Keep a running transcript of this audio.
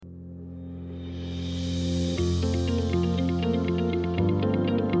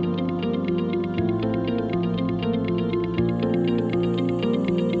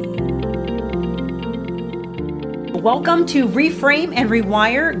Welcome to Reframe and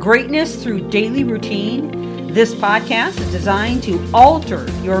Rewire Greatness Through Daily Routine. This podcast is designed to alter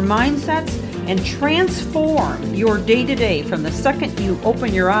your mindsets and transform your day-to-day from the second you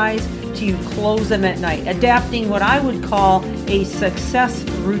open your eyes to you close them at night, adapting what I would call a success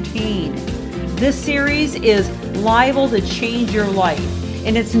routine. This series is liable to change your life,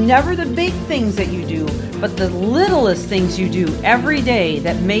 and it's never the big things that you do, but the littlest things you do every day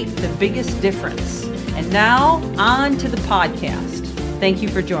that make the biggest difference. And now, on to the podcast. Thank you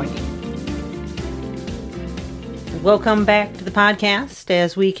for joining. Welcome back to the podcast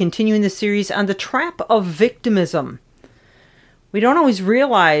as we continue in the series on the trap of victimism. We don't always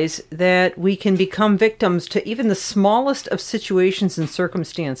realize that we can become victims to even the smallest of situations and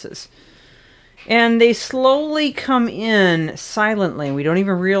circumstances. And they slowly come in silently. We don't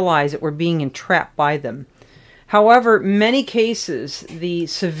even realize that we're being entrapped by them. However, many cases, the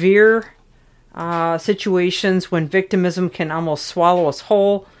severe situations when victimism can almost swallow us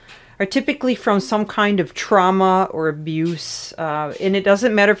whole are typically from some kind of trauma or abuse. And it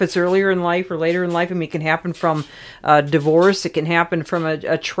doesn't matter if it's earlier in life or later in life. I mean, it can happen from divorce. It can happen from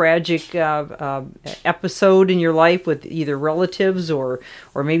a tragic episode in your life with either relatives or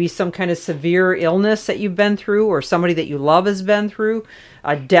maybe some kind of severe illness that you've been through or somebody that you love has been through.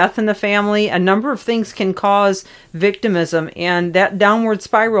 A death in the family. A number of things can cause victimism, and that downward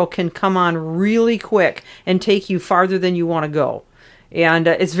spiral can come on really quick and take you farther than you want to go. And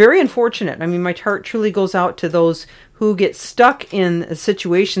it's very unfortunate. I mean, my heart truly goes out to those who get stuck in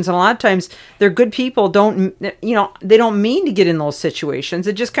situations. And a lot of times, they're good people. They don't mean to get in those situations.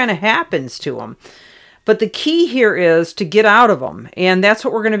 It just kind of happens to them. But the key here is to get out of them. And that's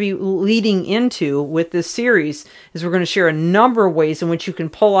what we're going to be leading into with this series, is we're going to share a number of ways in which you can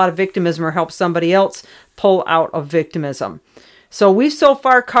pull out of victimism or help somebody else pull out of victimism. So we've so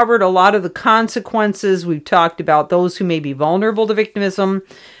far covered a lot of the consequences. We've talked about those who may be vulnerable to victimism,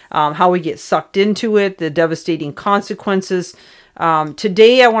 how we get sucked into it, the devastating consequences.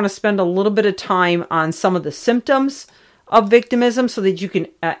 Today, I want to spend a little bit of time on some of the symptoms of victimism so that you can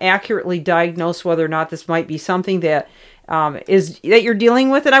accurately diagnose whether or not this might be something that that you're dealing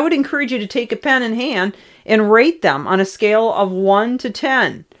with. And I would encourage you to take a pen in hand and rate them on a scale of 1 to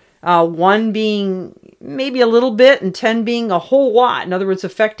 10. 1 being maybe a little bit and 10 being a whole lot. In other words,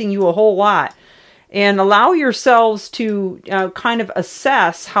 affecting you a whole lot. And allow yourselves to kind of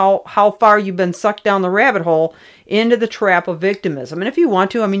assess how far you've been sucked down the rabbit hole into the trap of victimism. And if you want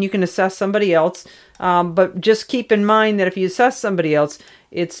to, you can assess somebody else. But just keep in mind that if you assess somebody else,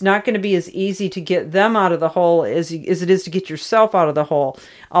 it's not going to be as easy to get them out of the hole as it is to get yourself out of the hole.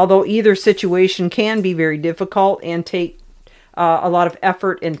 Although either situation can be very difficult and take a lot of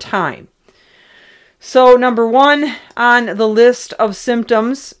effort and time. So number 1 on the list of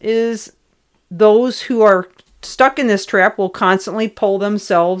symptoms is those who are stuck in this trap will constantly pull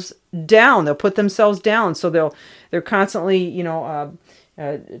themselves down. They'll put themselves down. So they're constantly,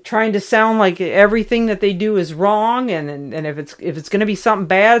 trying to sound like everything that they do is wrong. And if it's going to be something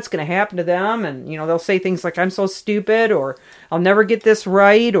bad, it's going to happen to them. And, they'll say things like, I'm so stupid, or I'll never get this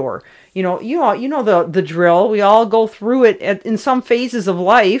right. Or, the drill. We all go through it in some phases of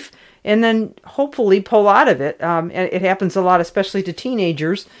life and then hopefully pull out of it. It happens a lot, especially to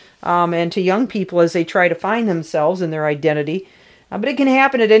teenagers and to young people as they try to find themselves and their identity. But it can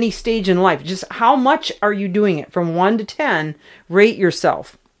happen at any stage in life. Just how much are you doing it? From 1 to 10, rate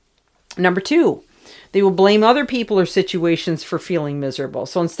yourself. Number 2, they will blame other people or situations for feeling miserable.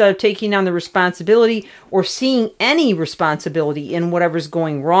 So instead of taking on the responsibility or seeing any responsibility in whatever's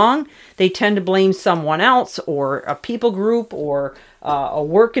going wrong, they tend to blame someone else or a people group or a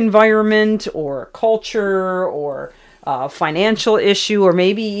work environment or a culture or a financial issue, or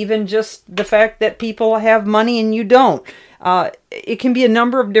maybe even just the fact that people have money and you don't. It can be a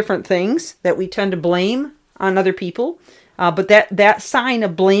number of different things that we tend to blame on other people, but that sign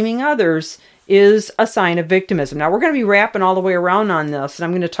of blaming others is a sign of victimism. Now, we're going to be wrapping all the way around on this, and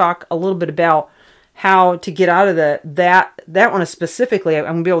I'm going to talk a little bit about how to get out of that one specifically. I'm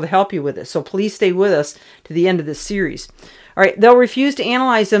going to be able to help you with it, so please stay with us to the end of this series. All right, they'll refuse to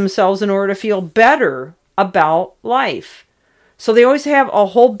analyze themselves in order to feel better about life. So they always have a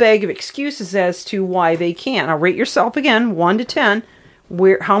whole bag of excuses as to why they can't. Now rate yourself again, 1 to 10.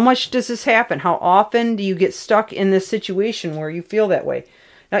 How much does this happen? How often do you get stuck in this situation where you feel that way?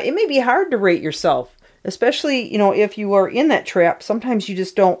 Now, it may be hard to rate yourself, especially, if you are in that trap. Sometimes you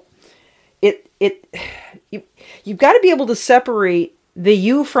just don't. You've got to be able to separate the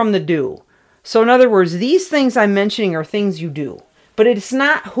you from the do. So in other words, these things I'm mentioning are things you do, but it's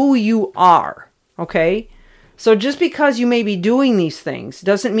not who you are, okay? So just because you may be doing these things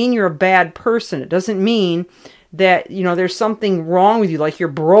doesn't mean you're a bad person. It doesn't mean that, there's something wrong with you, like you're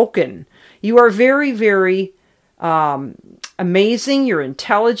broken. You are very, very amazing. You're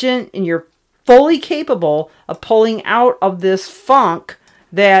intelligent, and you're fully capable of pulling out of this funk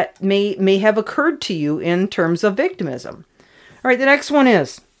that may have occurred to you in terms of victimism. All right, the next one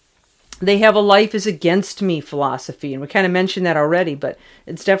is they have a life is against me philosophy. And we kind of mentioned that already, but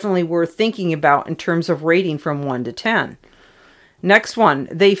it's definitely worth thinking about in terms of rating from 1 to 10. Next one,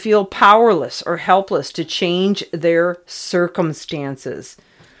 they feel powerless or helpless to change their circumstances.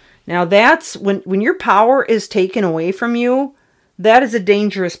 Now that's when your power is taken away from you, that is a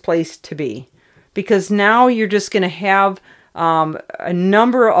dangerous place to be. Because now you're just going to have a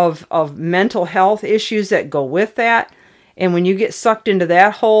number of mental health issues that go with that. And when you get sucked into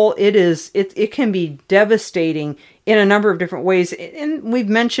that hole, it can be devastating in a number of different ways. And we've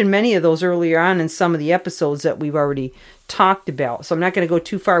mentioned many of those earlier on in some of the episodes that we've already talked about. So I'm not going to go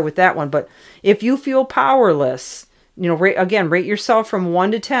too far with that one. But if you feel powerless, rate yourself from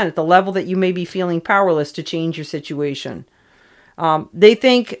 1 to 10 at the level that you may be feeling powerless to change your situation. They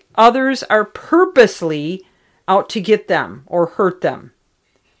think others are purposely out to get them or hurt them.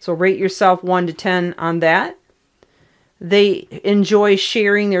 So rate yourself 1 to 10 on that. They enjoy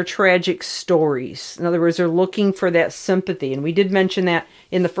sharing their tragic stories. In other words, they're looking for that sympathy. And we did mention that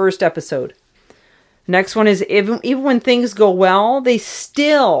in the first episode. Next one is even when things go well, they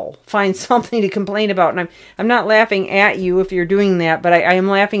still find something to complain about. And I'm not laughing at you if you're doing that, but I am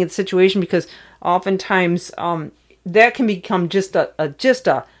laughing at the situation because oftentimes that can become just a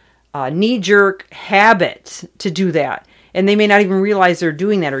knee-jerk habit to do that. And they may not even realize they're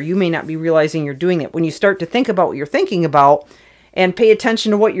doing that, or you may not be realizing you're doing it. When you start to think about what you're thinking about and pay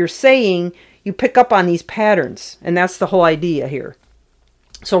attention to what you're saying, you pick up on these patterns. And that's the whole idea here.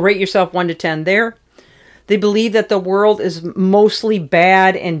 So rate yourself 1 to 10 there. They believe that the world is mostly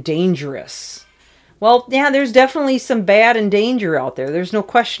bad and dangerous. Well, yeah, there's definitely some bad and danger out there. There's no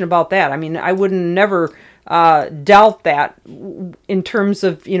question about that. I mean, I wouldn't never doubt that in terms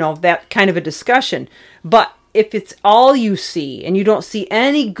of, that kind of a discussion. But if it's all you see and you don't see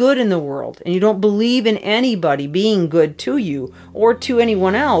any good in the world and you don't believe in anybody being good to you or to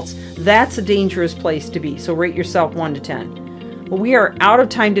anyone else, that's a dangerous place to be. So rate yourself 1 to 10. Well, we are out of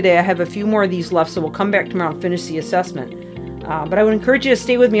time today. I have a few more of these left, so we'll come back tomorrow and finish the assessment. But I would encourage you to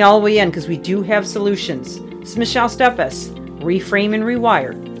stay with me all the way in because we do have solutions. This is Michelle Steffes. Reframe and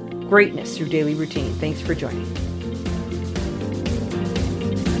rewire greatness through daily routine. Thanks for joining.